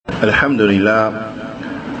الحمد لله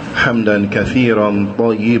حمدا كثيرا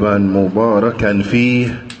طيبا مباركا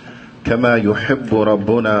فيه كما يحب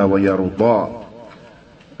ربنا ويرضى.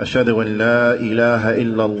 أشهد أن لا إله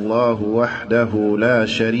إلا الله وحده لا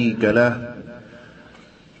شريك له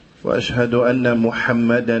وأشهد أن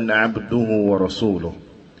محمدا عبده ورسوله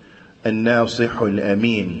الناصح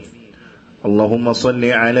الأمين. اللهم صل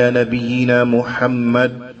على نبينا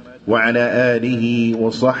محمد وعلى آله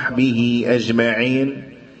وصحبه أجمعين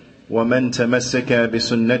ومن تمسك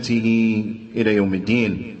بسنته إلى يوم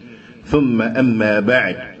الدين. ثم أما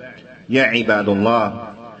بعد، يا عباد الله،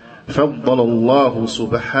 فضل الله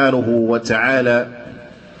سبحانه وتعالى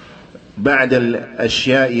بعد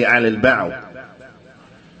الأشياء على البعض.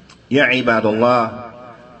 Ya ibadallah,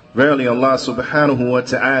 verily Allah subhanahu wa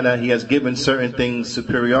ta'ala, He has given certain things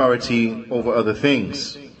superiority over other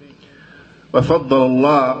things. وَفَضَّلَ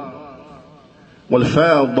اللَّهُ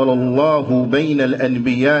وَالْفَاضَّلَ اللَّهُ بَيْنَ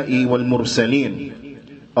الْأَنْبِيَاءِ وَالْمُرْسَلِينَ.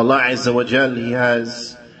 Allah Azza wa Jal, He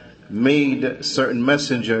has made certain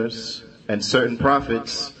messengers and certain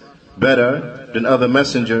prophets better than other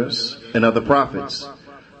messengers and other prophets.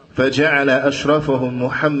 فَجَعَلَ أَشْرَفَهُمْ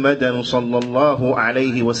مُحَمَّدًا صَلَّى اللَّهُ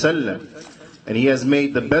عَلَيْهِ وَسَلَّمَ. And He has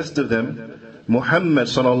made the best of them Muhammad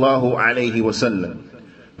sallallahu alayhi wa sallam.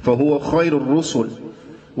 فَهُوَ خَيْرُ الرُّسُلِ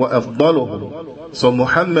وَأَفْضَلُهُمْ. So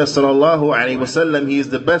Muhammad sallallahu alayhi wa sallam, he is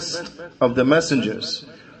the best of the messengers.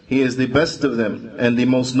 He is the best of them and the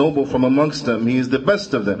most noble from amongst them. He is the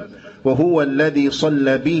best of them. وَهُوَ الَّذِي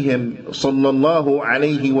صَلَّى بِهِمْ صَلَّى اللَّهُ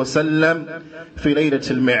عَلَيْهِ وَسَلَّمَ فِي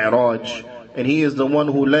لَيْلَةِ الْمِعْرَاجِ. And He is the one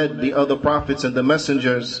who led the other prophets and the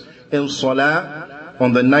messengers in Salah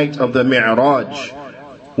on the night of the Mi'raj.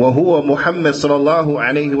 وَهُوَ مُحَمَّدْ صَلَى اللَّهُ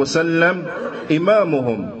عَلَيْهِ وَسَلَّمْ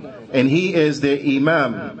إِمَامُهُمْ. And He is their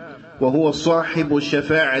Imam. وَهُوَ صَاحِبُ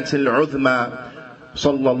الشَّفَاعَةِ الْعُظْمَى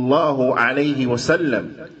صَلَّى اللَّهُ عَلَيْهِ وَسَلَّمْ.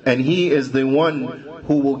 And He is the one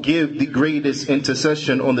who will give the greatest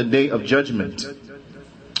intercession on the day of judgment.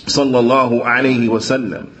 صَلَّى اللَّهُ عَلَيْهِ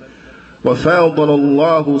وَسَلَّمْ. وَفَاضَلَ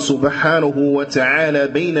اللَّهُ سُبْحَانَهُ وَتَعَالَى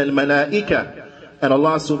بَيْنَ الْمَلَائِكَةِ. And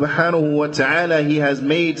Allah subhanahu wa ta'ala, He has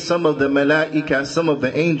made some of the malaika, some of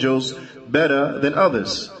the angels, better than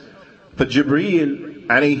others. For Jibreel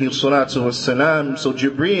alayhi salatu wassalam, so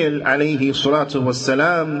Jibreel alayhi salatu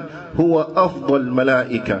wassalam, huwa afdal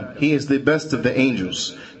malaika, he is the best of the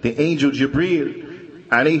angels. The angel Jibreel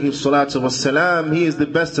alayhi salatu wassalam, he is the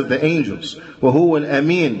best of the angels. وَهُوَ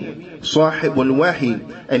الْأَمِينُ صَاحِبُ الْوَحِي.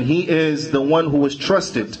 And he is the one who is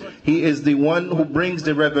trusted. He is the one who brings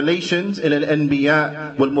the revelations in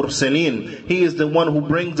al-anbiya wal-mursaleen. He is the one who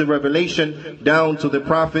brings the revelation down to the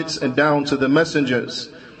prophets and down to the messengers.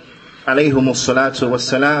 عليهم الصلاة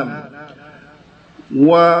والسلام.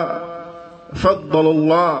 وفضل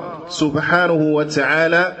الله سبحانه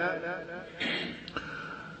وتعالى.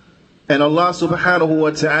 And Allah subhanahu wa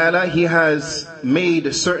ta'ala, He has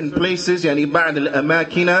made certain places, يعني بعد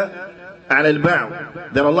الأماكن على البعض.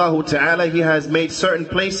 That Allah ta'ala, He has made certain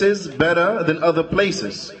places better than other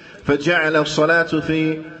places. فجعل الصلاة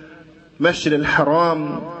في مشر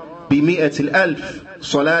الحرام بمئة الألف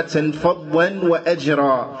صلاة فضلا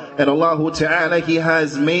وأجرا. And Allah ta'ala, He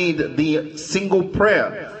has made the single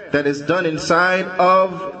prayer that is done inside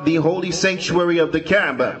of the holy sanctuary of the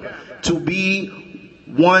Kaaba to be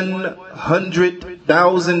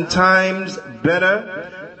 100,000 times better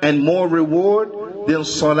and more reward than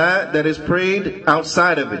salat that is prayed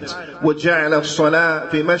outside of it. وَجَعَلَ الصَّلَاةِ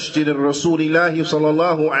فِي مَسْجِدِ الرَّسُولِ اللَّهِ صَلَى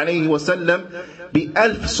اللَّهُ عَلَيْهِ وَسَلَّمْ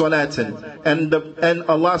بِأَلْفِ صَلَاةٍ. And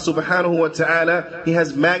Allah subhanahu wa ta'ala, He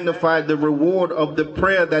has magnified the reward of the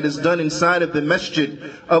prayer that is done inside of the masjid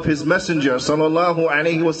of His messenger sallallahu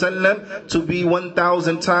alayhi wasallam to be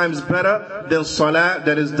 1,000 times better than salat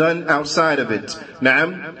that is done outside of it.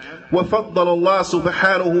 Na'am. وَفَضَّلَ اللَّهُ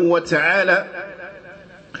سُبْحَانَهُ وَتَعَالَى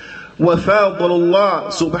وَفَاضَلَ اللَّهُ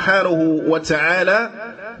سُبْحَانَهُ وَتَعَالَى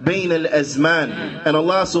بَيْنَ الْأَزْمَانِ. And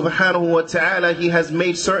Allah subhanahu wa ta'ala, He has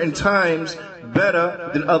made certain times better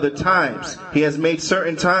than other times. He has made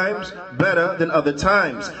certain times better than other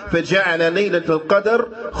times. فَجَعَلَ لَيْلَةَ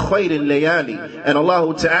الْقَدْرِ خَيْرِ اللَّيَالِ. And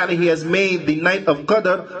Allah Ta'ala, He has made the night of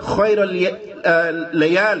Qadr خَيْرَ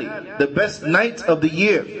اللَّيَالِ, the best night of the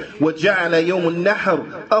year. وَجَعَلَ يَوْمُ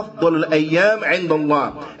النَّحْرِ أَفْضَلُ الْأَيَّامِ عِنْدَ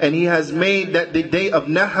اللَّهِ. And He has made that the day of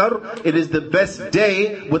Nahr, it is the best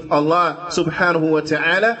day with Allah subhanahu wa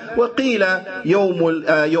ta'ala. وَقِيلَ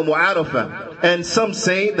يَوْمُ عَرَفَةِ. And some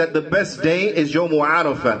say that the best day is Yawm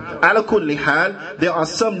Arafah. Ala kulli hal, there are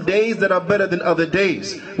some days that are better than other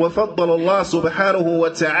days. وَفَضَّلَ اللَّهُ سُبْحَانَهُ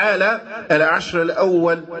وَتَعَالَى الْعَشْرَ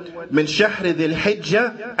الْأَوَّلِ مِنْ شَهْرِ ذِي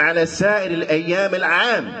الْحِجَّةِ عَلَى سَائِرِ الْأَيَّامِ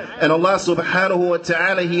الْعَامِ. And Allah subhanahu wa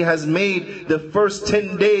ta'ala, He has made the first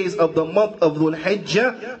 10 days of the month of Dhul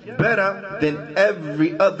Hijjah better than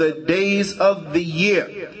every other days of the year.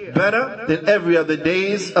 Better than every other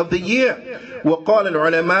days of the year. وقال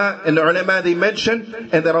العلماء, and the ulama they mention,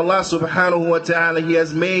 and that Allah subhanahu wa ta'ala, He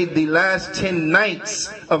has made the last 10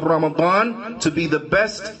 nights of Ramadan to be the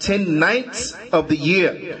best 10 nights of the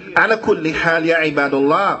year. على كل حال يا عباد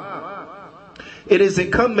الله, it is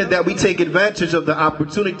incumbent that we take advantage of the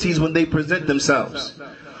opportunities when they present themselves.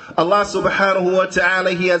 Allah subhanahu wa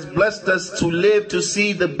ta'ala, He has blessed us to live to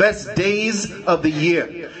see the best days of the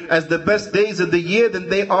year. As the best days of the year, then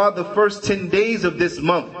they are the first 10 days of this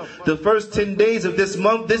month. The first 10 days of this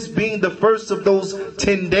month, this being the first of those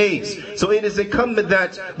 10 days. So it is incumbent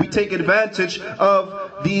that we take advantage of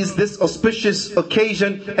this auspicious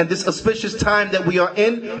occasion and this auspicious time that we are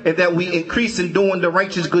in, and that we increase in doing the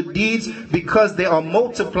righteous good deeds, because they are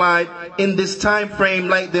multiplied in this time frame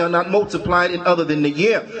like they are not multiplied in other than the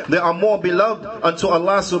year. They are more beloved unto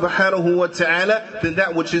Allah subhanahu wa ta'ala than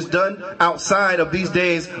that which is done outside of these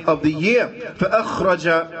days of the year. فأخرج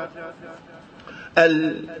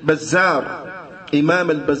البزار, Imam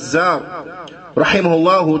al-Bazzar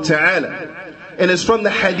rahimahullah ta'ala, and it's from the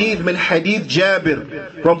hadith min hadith Jabir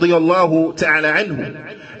radiyallahu ta'ala anhu,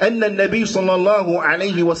 أن النبي صلى الله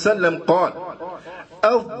عليه وسلم قال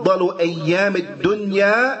أفضل أيام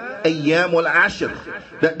الدنيا أيام العشر.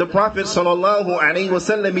 That the Prophet sallallahu alaihi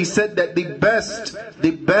wasallam, he said that the best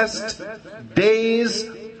days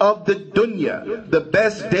of the dunya, the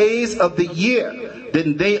best days of the year,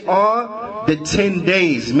 then they are the 10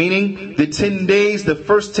 days, meaning the 10 days, the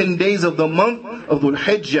first 10 days of the month of Dhul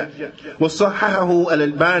Hijjah. وَصَحَّحَهُ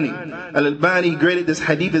Al-Albani. Al-Albani graded this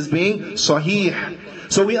hadith as being sahih.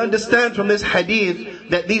 So we understand from this hadith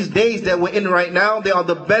that these days that we're in right now, they are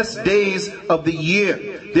the best days of the year.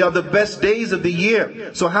 They are the best days of the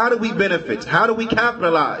year. So how do we benefit? How do we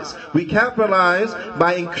capitalize? We capitalize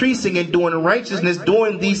by increasing and doing righteousness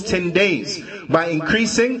during these 10 days. By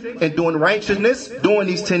increasing and doing righteousness during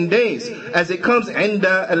these 10 days. As it comes in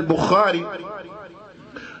Al-Bukhari,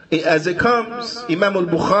 as it comes, Imam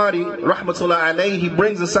al-Bukhari rahmatullah alayhi, he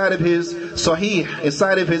brings inside of his Sahih,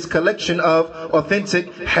 inside of his collection of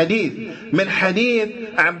authentic hadith, min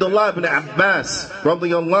hadith Abdullah ibn Abbas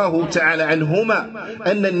radiyallahu ta'ala anhuma,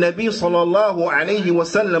 anna an-Nabi sallallahu alayhi wa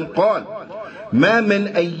sallam قال ما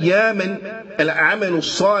من أيام العمل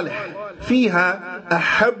الصالح فيها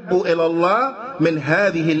أحب إلى الله من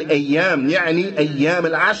هذه الأيام, يعني أيام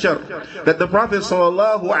العشر. That the Prophet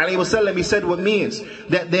sallallahu alaihi wasallam, he said what means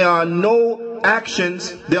that there are no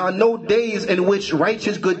actions, there are no days in which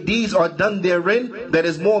righteous good deeds are done therein that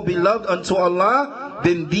is more beloved unto Allah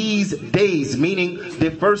than these days, meaning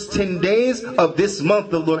the first 10 days of this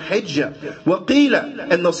month of Dhul Hijjah.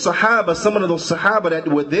 وَقِيلَ, and the Sahaba, some of those Sahaba that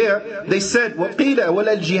were there, they said, وَقِيلَ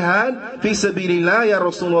وَلَا الْجِهَادِ فِي سَبِيلِ اللَّهِ يَا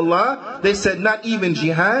رَسُولَ اللَّهِ. They said, not even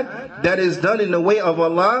jihad that is done in the way of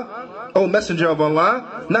Allah, O Messenger of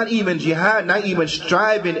Allah, not even jihad, not even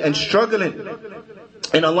striving and struggling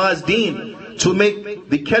in Allah's deen to make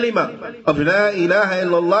the kalima of La ilaha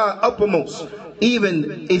illallah uppermost,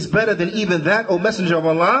 even is better than even that, O Messenger of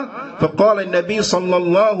Allah. فقال النبي صلى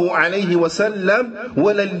الله عليه وسلم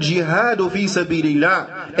ولا الجهاد في سبيل الله,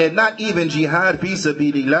 and not even jihad في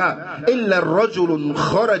سبيل الله إلا الرجل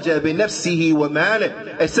خرج بنفسه وماله,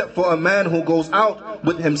 except for a man who goes out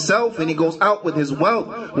with himself and he goes out with his wealth,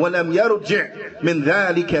 ولم يرجع من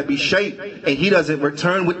ذلك بشيء, and he doesn't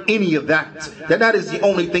return with any of that. That is the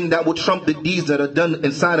only thing that will trump the deeds that are done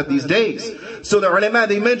inside of these days. So the ulama,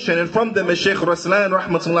 they mention, and from them is Shaykh Raslan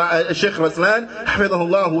rahmatullah, Shaykh Raslan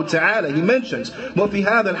حفظه تعالى, he mentions وفي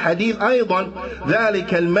هذا الحديث أيضا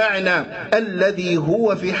ذلك المعنى الذي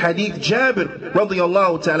هو في حديث جابر رضي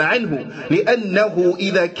الله تعالى عنه, لأنه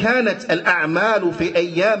إذا كانت الأعمال في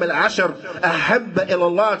أيام العشر أحب إلى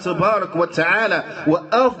الله تبارك وتعالى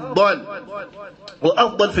وأفضل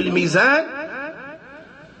في الميزان.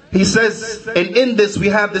 He says, and in this we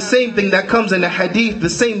have the same thing that comes in the hadith, the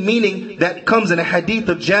same meaning that comes in the hadith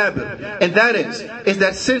of Jabir. And that is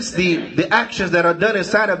that since the actions that are done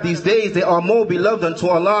inside of these days, they are more beloved unto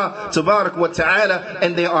Allah Tabarak wa Ta'ala,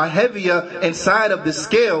 and they are heavier inside of the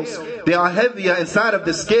scales, They are heavier inside of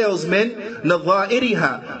the scales, min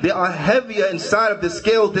nadha'iriha. They are heavier inside of the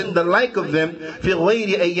scales than the like of them. Fi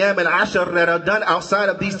ghayri ayyam al-ashr, that are done outside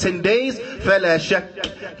of these 10 days. Fala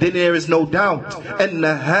shak, then there is no doubt.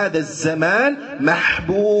 Anna hadha az-zaman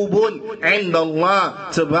mahbubun 'inda Allah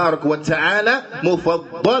tabarak wa ta'ala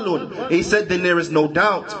mufaddalun. He said, then there is no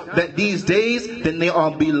doubt that these days, then they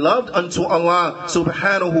are beloved unto Allah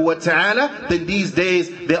subhanahu wa ta'ala. Then these days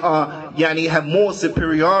they are have more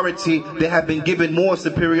superiority. They have been given more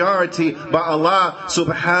superiority by Allah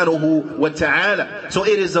subhanahu wa ta'ala. So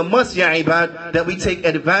it is a must, ya ibad, that we take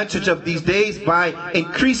advantage of these days by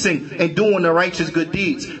increasing and doing the righteous good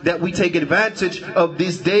deeds. That we take advantage of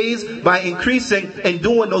these days by increasing and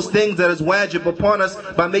doing those things that is wajib upon us,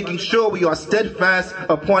 by making sure we are steadfast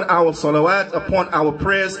upon our salawat, upon our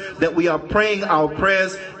prayers, that we are praying our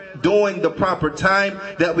prayers during the proper time,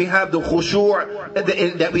 that we have the khushu',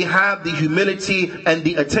 that we have the humility and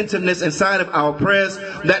the attentiveness inside of our prayers,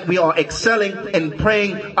 that we are excelling and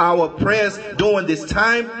praying our prayers during this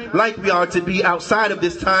time like we are to be outside of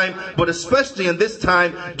this time, but especially in this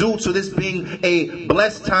time, due to this being a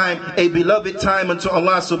blessed time, a beloved time unto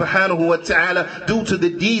Allah subhanahu wa ta'ala, due to the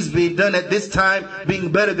deeds being done at this time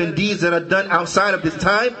being better than deeds that are done outside of this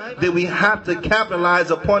time, that we have to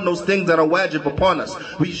capitalize upon those things that are wajib upon us.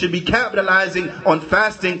 We should be capitalizing on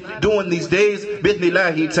fasting during these days,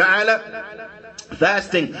 bidnillahi ta'ala.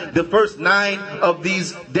 Fasting the first 9 of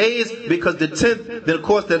these days, because the 10th, then of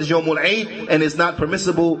course that is Yawmul Eid, and it's not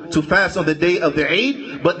permissible to fast on the day of the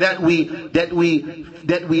Eid, but that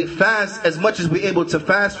we fast as much as we're able to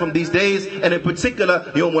fast from these days, and in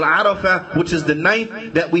particular Yawmul Arafah, which is the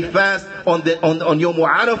 9th, that we fast on Yawmul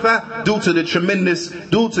Arafah, due to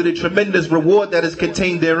the tremendous reward that is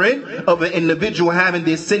contained therein of an individual having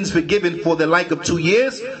their sins forgiven for the like of 2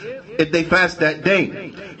 years if they fast that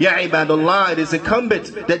day. Ya ibadallah, it is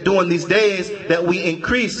incumbent that during these days that we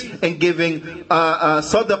increase in giving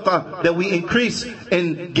sadaqah, that we increase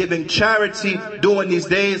in giving charity during these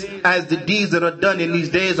days, as the deeds that are done in these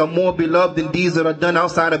days are more beloved than deeds that are done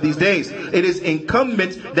outside of these days. It is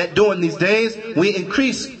incumbent that during these days we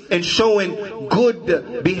increase in showing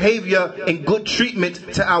good behavior and good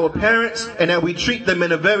treatment to our parents, and that we treat them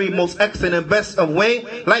in a very most excellent and best of way,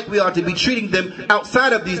 like we are to be treating them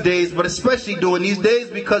outside of these days, but especially during these days,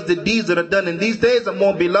 because the deeds that are done in these days are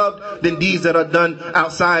more beloved than deeds that are done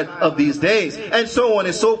outside of these days, and so on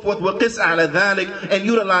and so forth. وَقِسْ عَلَى ذَلِكَ, and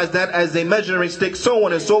utilize that as a measuring stick, so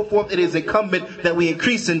on and so forth. It is incumbent that we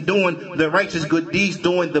increase in doing the righteous good deeds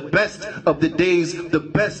during the best of the days, the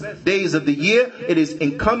best days of the year. It is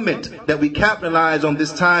incumbent that we capitalize on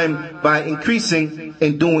this time by increasing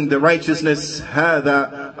in doing the righteousness.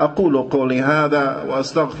 هذا أقول قولي هذا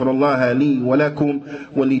وأستغفر الله لي ولكم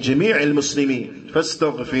ولجميع المسلمين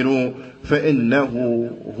فاستغفروا فإنه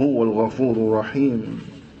هو الغفور الرحيم.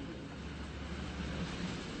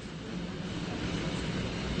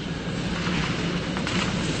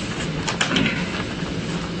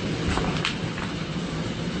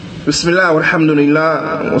 Bismillah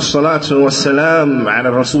walhamdulillah wassalatu wassalam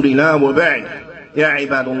ala rasulillah wa ba'd. Ya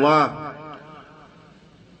ibadullah,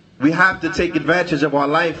 we have to take advantage of our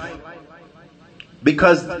life,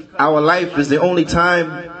 because our life is the only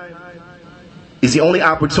time, is the only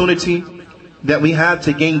opportunity that we have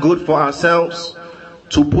to gain good for ourselves,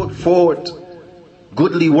 to put forward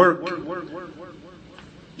goodly work,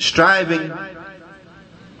 striving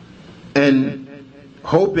and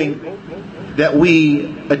hoping that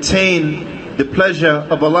we attain the pleasure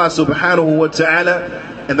of Allah subhanahu wa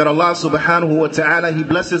ta'ala, and that Allah subhanahu wa ta'ala, He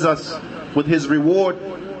blesses us with His reward,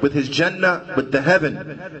 with His Jannah, with the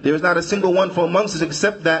heaven. There is not a single one from amongst us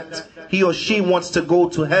except that he or she wants to go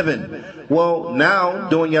to heaven. Well, now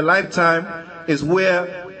during your lifetime is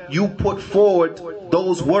where you put forward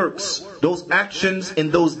those works, those actions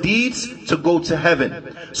and those deeds to go to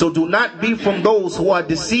heaven. So do not be from those who are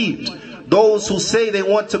deceived, those who say they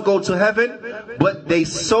want to go to heaven, but they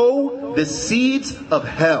sow the seeds of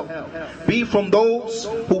hell. Be from those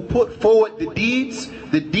who put forward the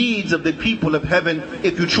deeds of the people of heaven,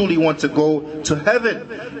 if you truly want to go to heaven.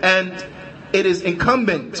 And it is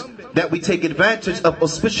incumbent that we take advantage of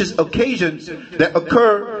auspicious occasions that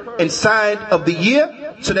occur inside of the year,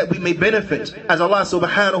 so that we may benefit. As Allah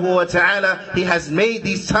subhanahu wa ta'ala, He has made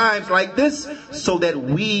these times like this so that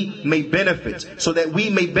we may benefit, so that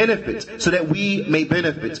we may benefit, so that we may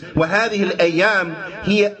benefit. وَهَذِهِ الْأَيَّامِ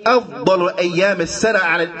هِيَ أَفْضَلُ أَيَّامِ السَّنَةِ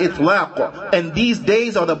عَلَى الْإِطْلَاقِ. And these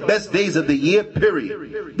days are the best days of the year,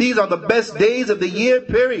 period. These are the best days of the year,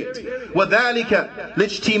 period. وَذَلِكَ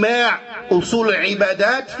لِاجْتِمَاعِ أُصُولِ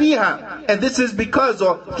الْعِبَادَاتِ فِيهَا. And this is because,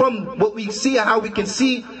 or from what we see, how we can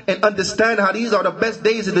see and understand how these are the best days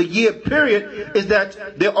days of the year, period, is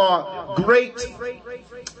that there are great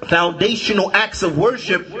foundational acts of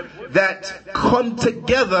worship that come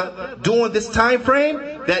together during this time frame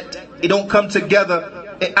that it don't come together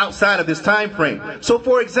outside of this time frame. So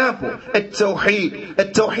for example,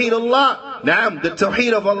 at-Tawheed Allah, Naam, the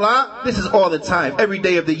Tawheed of Allah, this is all the time, every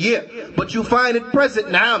day of the year. But you find it present,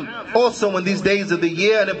 Naam, also in these days of the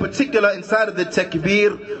year, and in particular inside of the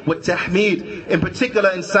Takbir wa Tahmeed, in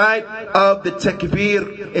particular inside of the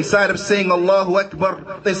Takbir, inside of saying Allahu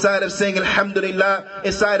Akbar, inside of saying Alhamdulillah,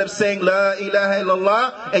 inside of saying La ilaha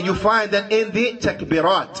illallah, and you find that in the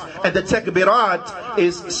Takbirat. And the Takbirat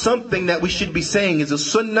is something that we should be saying, is a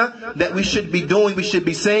sunnah that we should be doing, we should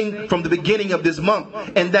be saying from the beginning of this month.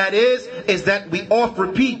 And that is that we oft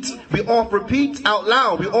repeat out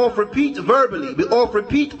loud, we oft repeat verbally, we oft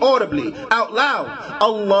repeat audibly, out loud.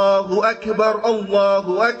 Allahu Akbar,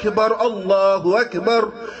 Allahu Akbar, Allahu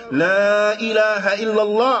Akbar, La ilaha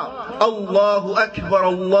illallah, Allahu Akbar,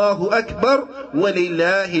 Allahu Akbar,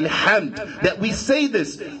 walillahi alhamd. That we say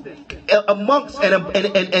this amongst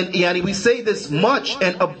and we say this much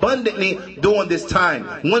and abundantly during this time.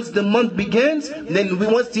 Once the month begins,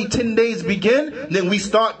 once the 10 days begin, then we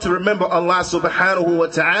start to remember Allah subhanahu wa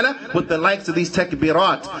ta'ala with the likes of these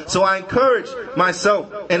takbirat. So I encourage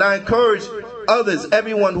myself and I encourage others,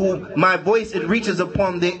 everyone who my voice it reaches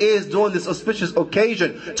upon their ears during this auspicious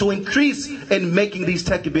occasion, to increase in making these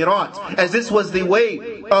takbirat, as this was the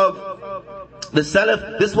way of the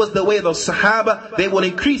Salaf, this was the way of the Sahaba. They will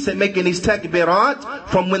increase in making these takbirat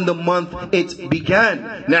from when the month it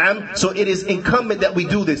began. Naam. So it is incumbent that we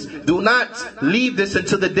do this. Do not leave this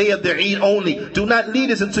until the day of the Eid only. Do not leave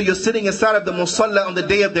this until you're sitting inside of the Musalla on the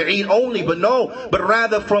day of the Eid only. But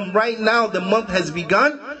rather from right now the month has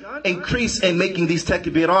begun, increase in making these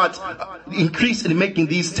takbirat. Increase in making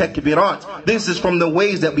these takbirat. This is from the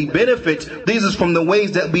ways that we benefit. This is from the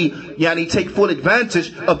ways that we take full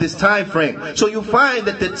advantage of this time frame. So you find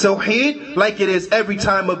that the Tawheed, like it is every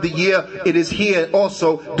time of the year, it is here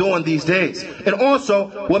also during these days. And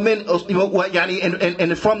also, and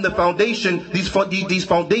from the foundation, these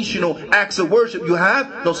foundational acts of worship, you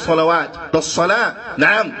have the salawat, the salah.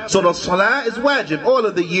 Naam. So the salah is wajib all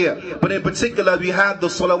of the year. But in particular, we have the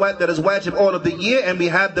salawat that is wajib all of the year, and we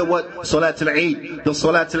have the what? Salat al-Eid. The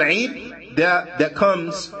Salat al-Eid that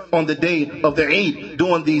comes on the day of the Eid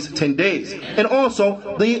during these 10 days. And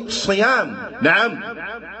also the Siyam. Naam.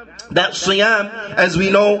 That Siyam, as we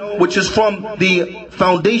know, which is from the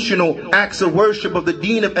foundational acts of worship of the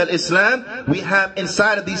Deen of Al-Islam, we have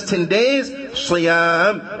inside of these 10 days,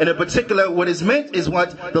 Siyam. And in particular, what is meant is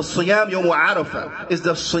what? The Siyam Yawm Arafah. Is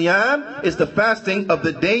the Siyam, is the fasting of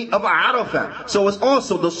the day of Arafah. So it's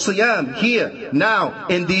also the Siyam here, now,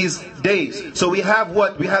 in these days. So we have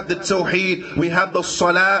what? We have the Tawheed, we have the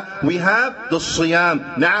Salah, we have the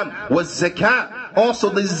Siyam. Naam, was Zakah. Also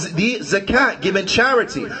the zakat, given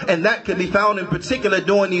charity, and that can be found in particular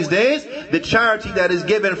during these days. The charity that is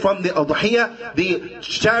given from the adhiyah, the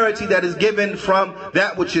charity that is given from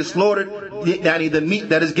that which is slaughtered, the meat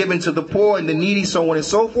that is given to the poor and the needy, so on and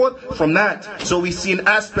so forth, from that. So we see an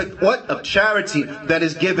aspect what? Of charity that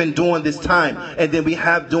is given during this time. And then we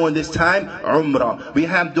have during this time Umrah. We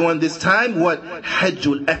have during this time what?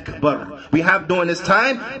 Hajjul Akbar. We have during this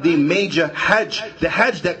time the major Hajj, the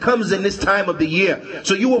Hajj that comes in this time of the year.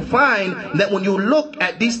 So you will find that when you look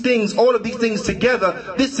at these things, all of these things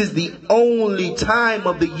together, this is the only time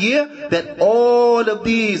of the year that all of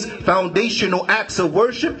these foundational acts of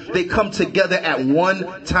worship, they come together at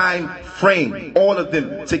one time frame, all of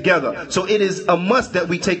them together. So it is a must that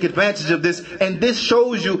we take advantage of this, and this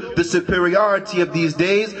shows you the superiority of these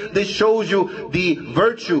days. This shows you the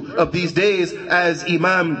virtue of these days, as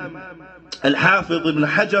Imam Al-Hafidh ibn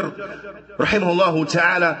Hajar rahimahullah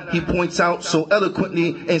ta'ala, he points out so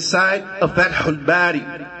eloquently inside of Fathul Bari.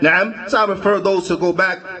 Naam. So I refer those to go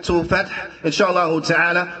back to Fath, inshallah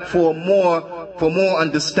ta'ala, for more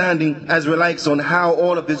understanding as relates on how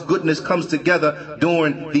all of this goodness comes together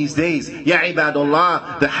during these days. Ya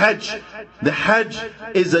ibadullah, the Hajj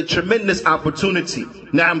is a tremendous opportunity.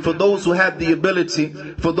 Naam, for those who have the ability,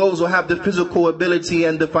 for those who have the physical ability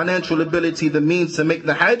and the financial ability, the means to make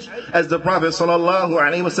the Hajj, as the Prophet sallallahu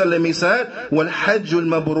alaihi wasallam, he said, وَالْحَجُّ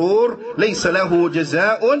الْمَبْرُورُ لَيْسَ لَهُ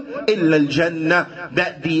جَزَاءٌ إِلَّا الْجَنَّةِ.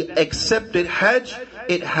 That the accepted Hajj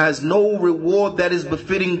it has no reward that is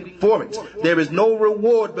befitting for it. There is no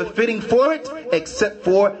reward befitting for it except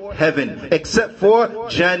for heaven, except for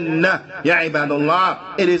Jannah. Ya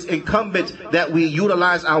ibadallah, it is incumbent that we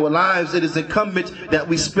utilize our lives. It is incumbent that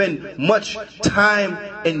we spend much time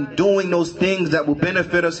in doing those things that will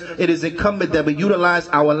benefit us. It is incumbent that we utilize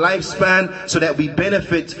our lifespan so that we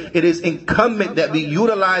benefit. It is incumbent that we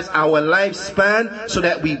utilize our lifespan so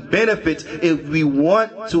that we benefit. If we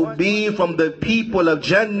want to be from the people of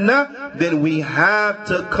Jannah, then we have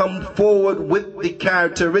to come forward with the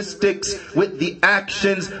characteristics, with the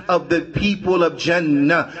actions of the people of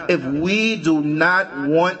Jannah. If we do not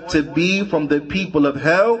want to be from the people of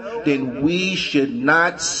hell, then we should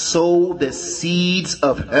not sow the seeds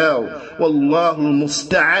of hell. Wallahu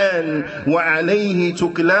musta'an wa alayhi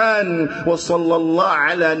tuklan wa sallallahu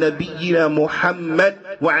ala nabiyyina Muhammad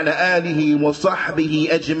wa ala alihi wa sahbihi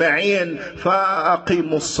ajma'in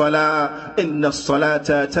faqimu as-salah inna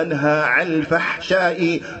as-salata tanha 'anil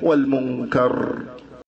fahsha'i wal munkar.